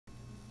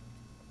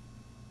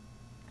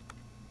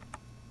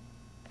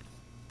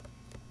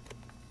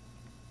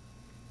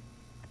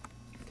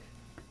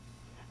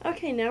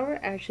Okay, now we're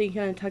actually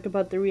going to talk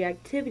about the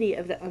reactivity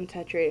of the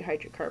unsaturated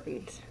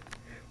hydrocarbons.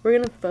 We're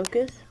going to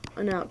focus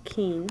on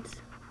alkenes,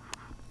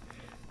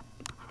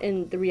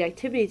 and the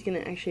reactivity is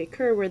going to actually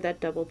occur where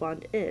that double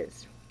bond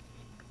is.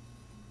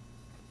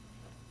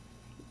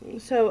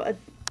 So,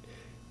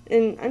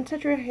 in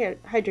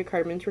unsaturated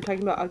hydrocarbons, we're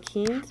talking about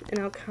alkenes and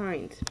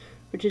alkynes,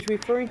 which is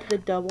referring to the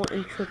double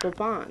and triple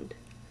bond.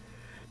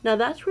 Now,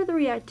 that's where the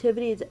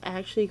reactivity is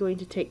actually going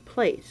to take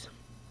place,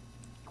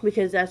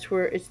 because that's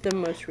where it's the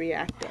most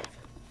reactive.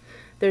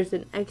 There's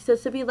an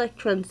excess of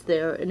electrons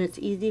there, and it's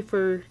easy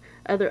for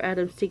other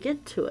atoms to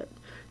get to it.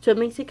 So it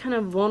makes it kind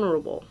of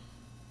vulnerable.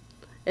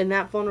 And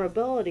that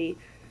vulnerability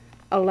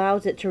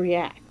allows it to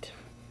react.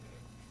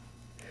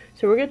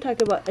 So we're going to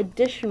talk about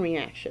addition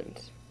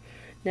reactions.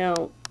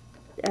 Now,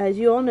 as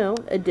you all know,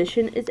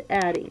 addition is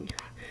adding.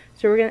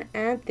 So we're going to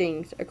add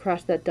things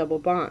across that double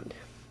bond.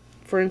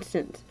 For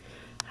instance,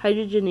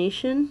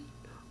 hydrogenation,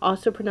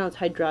 also pronounced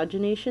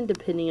hydrogenation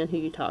depending on who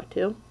you talk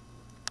to,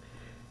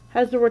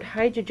 has the word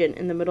hydrogen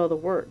in the middle of the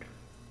word.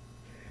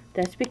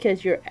 That's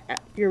because you're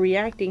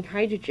reacting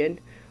hydrogen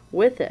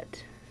with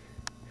it.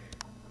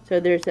 So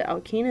there's the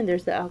alkene and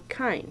there's the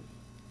alkyne.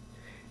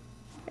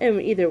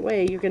 And either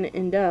way, you're going to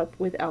end up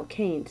with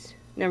alkanes.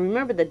 Now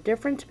remember, the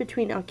difference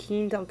between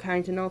alkenes,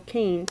 alkynes, and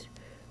alkanes: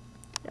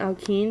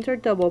 alkenes are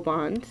double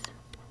bonds,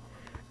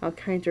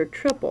 alkynes are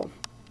triple.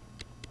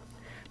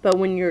 But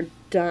when you're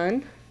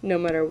done, no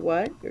matter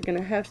what, you're going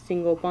to have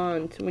single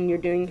bonds when you're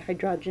doing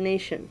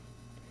hydrogenation.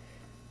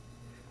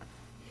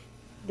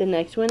 The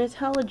next one is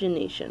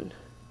halogenation.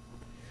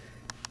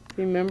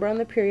 Remember, on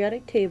the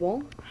periodic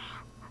table,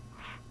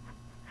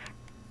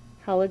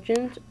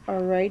 halogens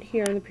are right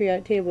here on the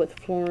periodic table with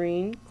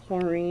fluorine,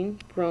 chlorine,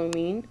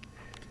 bromine.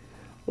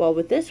 Well,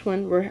 with this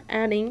one, we're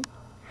adding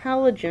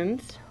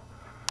halogens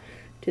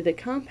to the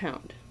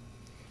compound.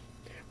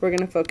 We're going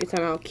to focus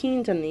on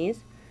alkenes on these.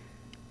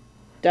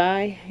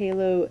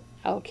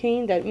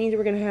 Dihaloalkane, that means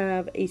we're going to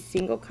have a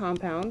single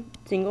compound,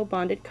 single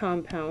bonded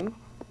compound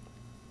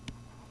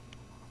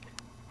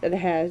that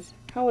has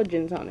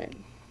halogens on it,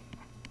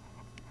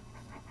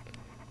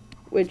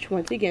 which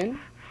once again,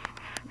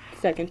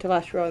 second to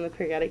last row on the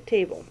periodic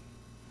table.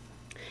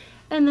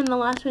 And then the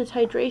last one is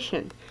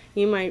hydration.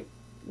 You might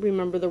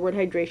remember the word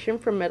hydration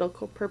for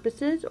medical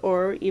purposes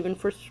or even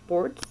for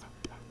sports.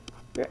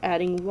 You're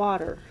adding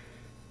water.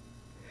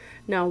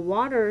 Now,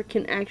 water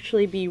can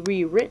actually be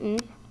rewritten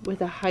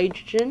with a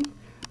hydrogen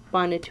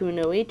bonded to an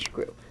OH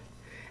group.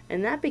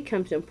 And that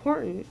becomes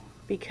important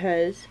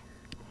because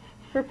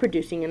we're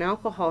producing an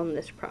alcohol in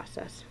this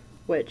process,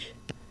 which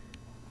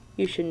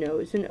you should know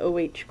is an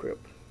OH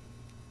group.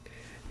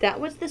 That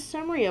was the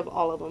summary of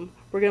all of them.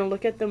 We're going to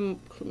look at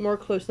them more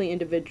closely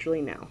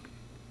individually now.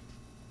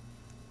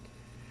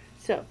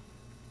 So,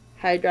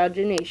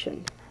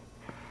 hydrogenation.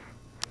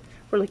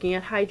 We're looking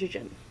at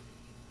hydrogen.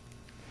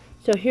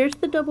 So here's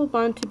the double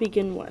bond to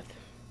begin with.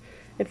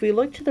 If we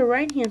look to the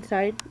right-hand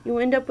side, you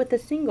end up with a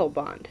single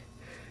bond.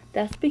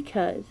 That's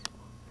because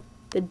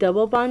the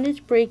double bond is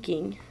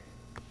breaking,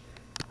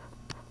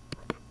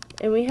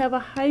 and we have a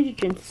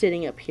hydrogen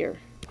sitting up here.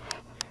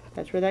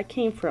 That's where that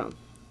came from.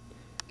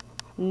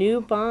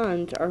 New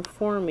bonds are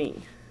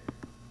forming.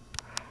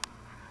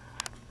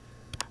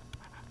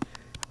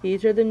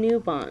 These are the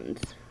new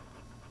bonds.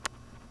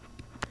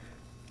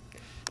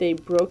 They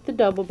broke the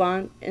double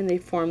bond and they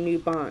formed new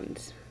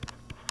bonds.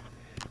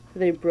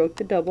 They broke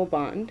the double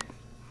bond.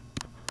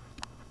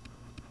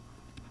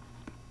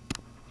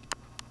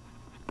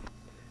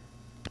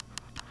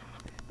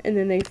 And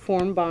then they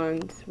form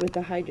bonds with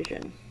the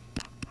hydrogen.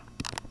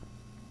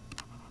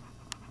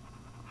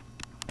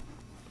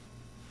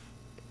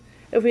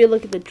 If we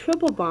look at the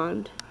triple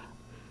bond,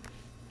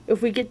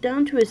 if we get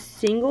down to a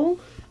single,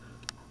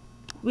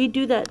 we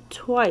do that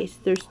twice.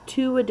 There's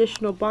two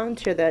additional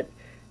bonds here that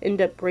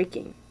end up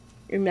breaking.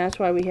 And that's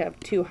why we have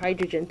two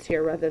hydrogens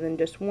here rather than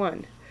just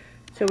one.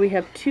 So we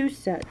have two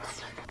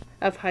sets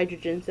of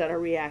hydrogens that are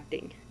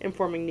reacting and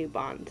forming new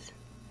bonds.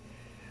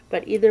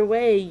 But either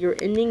way, you're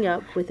ending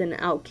up with an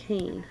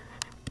alkane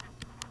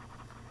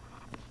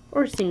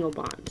or single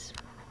bonds.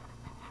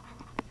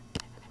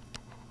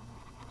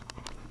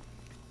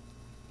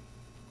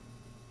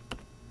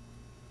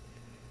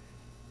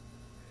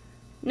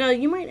 Now,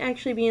 you might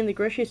actually be in the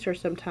grocery store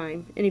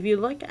sometime, and if you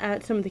look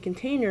at some of the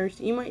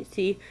containers, you might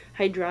see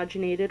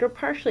hydrogenated or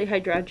partially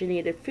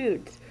hydrogenated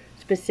foods,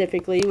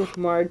 specifically with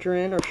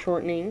margarine or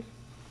shortening.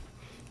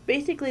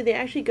 Basically, they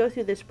actually go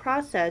through this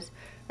process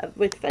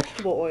with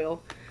vegetable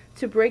oil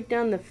to break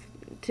down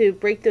to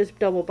break those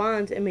double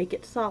bonds and make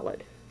it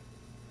solid.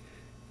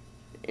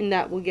 And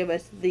that will give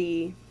us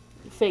the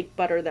fake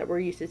butter that we're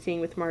used to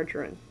seeing with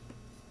margarine.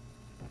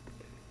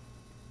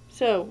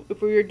 So,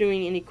 if we were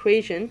doing an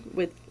equation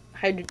with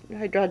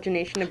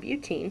hydrogenation of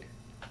butene,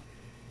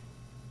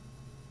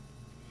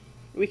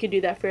 we could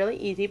do that fairly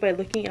easy by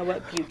looking at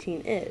what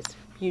butene is.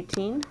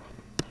 Butene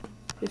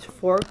is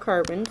 4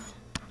 carbons.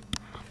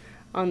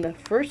 On the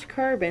first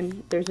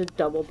carbon, there's a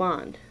double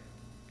bond.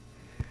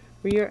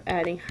 We are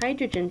adding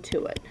hydrogen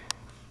to it.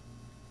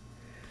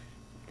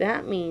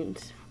 That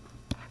means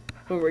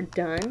When we're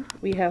done,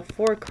 we have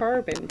 4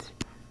 carbons,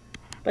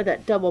 but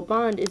that double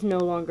bond is no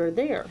longer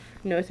there.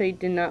 Notice I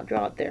did not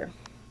draw it there.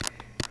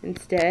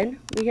 Instead,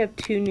 we have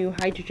 2 new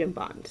hydrogen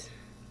bonds.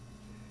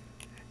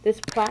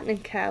 This platinum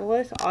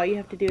catalyst, all you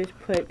have to do is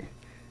put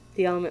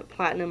the element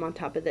platinum on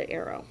top of the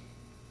arrow.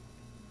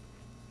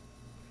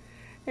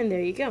 And there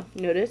you go.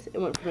 Notice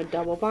it went from a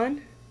double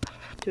bond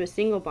to a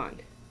single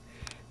bond.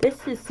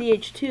 This is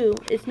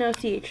CH2, it's now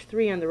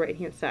CH3 on the right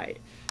hand side.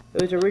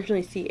 It was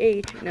originally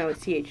CH, now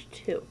it's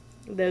CH2.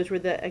 Those were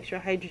the extra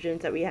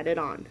hydrogens that we added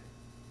on.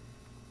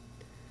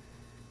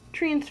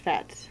 Trans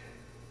fats.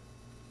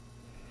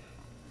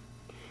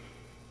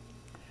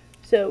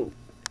 So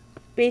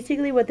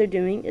basically what they're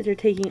doing is they're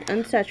taking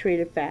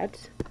unsaturated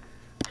fats,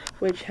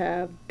 which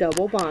have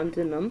double bonds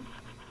in them,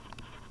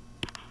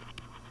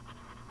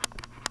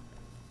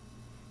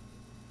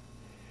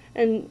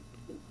 and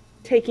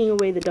taking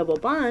away the double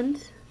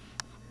bonds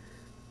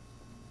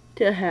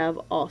to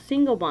have all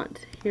single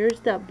bonds.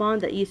 Here's that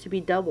bond that used to be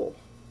double,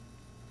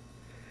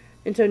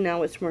 and so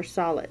now it's more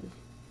solid.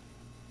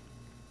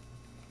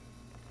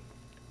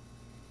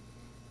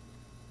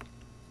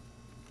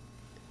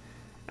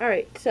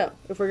 Alright, so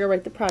if we're going to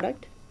write the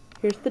product,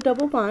 here's the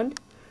double bond.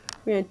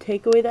 We're going to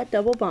take away that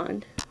double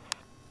bond,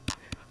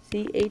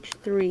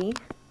 CH3.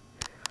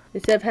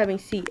 Instead of having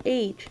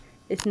CH,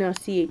 it's now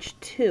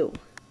CH2.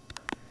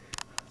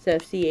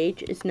 Instead of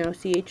CH, it's now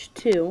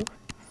CH2,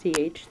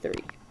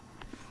 CH3.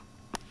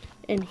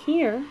 And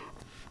here,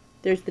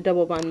 there's the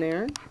double bond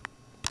there.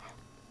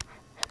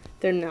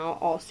 They're now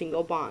all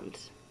single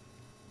bonds.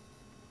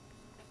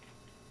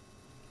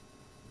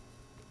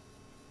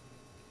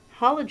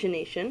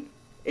 Halogenation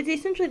is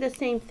essentially the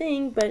same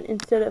thing, but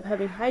instead of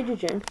having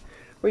hydrogen,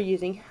 we're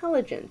using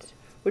halogens,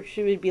 which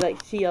would be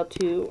like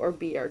Cl2 or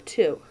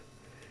Br2.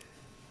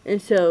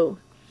 And so,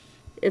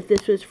 if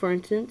this was, for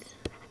instance,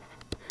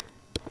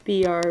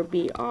 BR,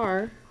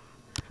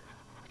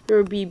 there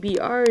would be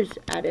BRs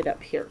added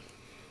up here.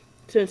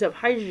 So instead of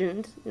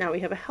hydrogens, now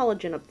we have a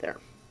halogen up there.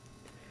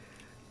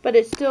 But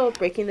it's still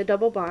breaking the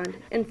double bond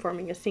and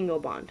forming a single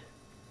bond.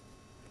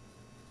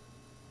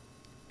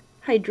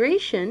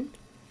 Hydration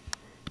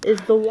is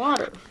the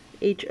water,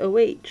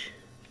 HOH.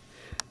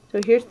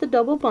 So here's the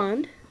double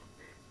bond,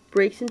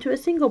 breaks into a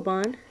single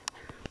bond,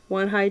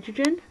 1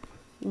 hydrogen,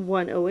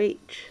 1 OH.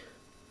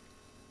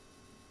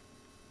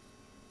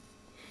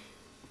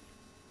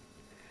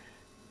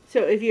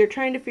 So if you're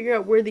trying to figure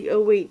out where the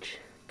OH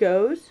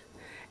goes,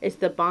 it's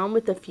the bond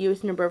with the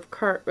fewest number of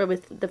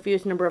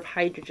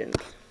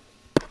hydrogens.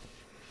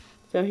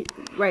 So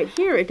right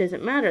here it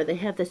doesn't matter, they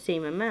have the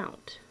same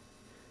amount.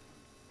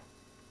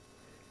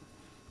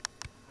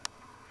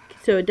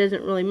 So it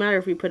doesn't really matter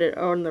if we put it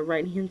on the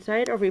right hand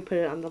side or if we put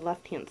it on the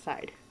left hand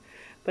side.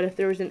 But if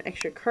there was an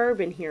extra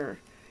carbon here,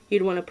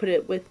 you'd want to put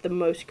it with the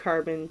most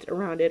carbons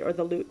around it or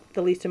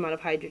the least amount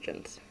of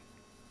hydrogens.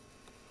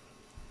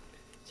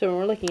 So when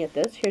we're looking at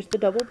this, here's the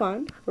double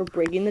bond. We're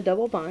breaking the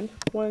double bond.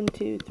 1,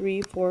 2,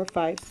 3, 4,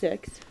 5,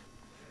 6.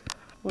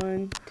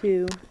 1,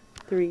 2,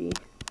 3,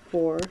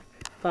 4,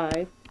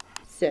 5,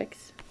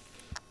 6.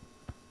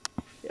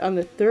 On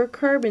the third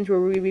carbons, we're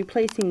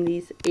replacing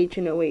these H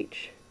and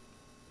OH.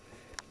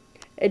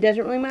 It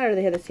doesn't really matter,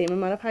 they have the same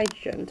amount of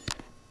hydrogens.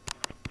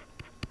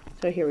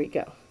 So here we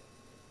go.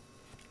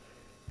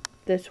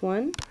 This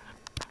one.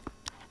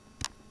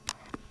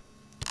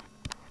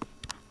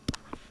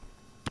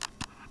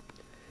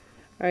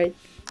 Alright,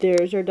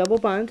 there's our double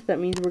bonds. That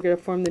means we're going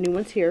to form the new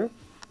ones here.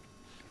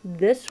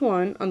 This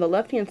one on the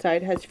left hand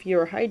side has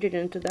fewer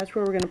hydrogens, so that's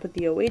where we're going to put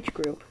the OH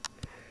group.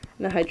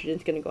 And the hydrogen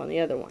is going to go on the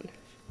other one.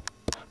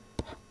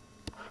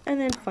 And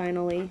then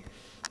finally,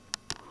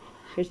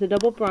 here's the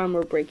double bond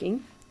we're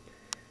breaking.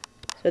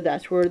 So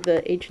that's where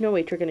the H and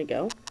OH are going to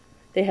go.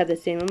 They have the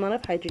same amount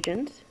of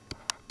hydrogens,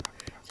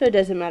 so it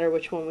doesn't matter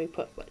which one we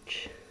put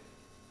which.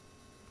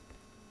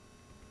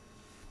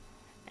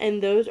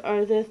 And those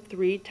are the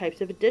 3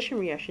 types of addition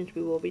reactions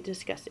we will be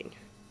discussing.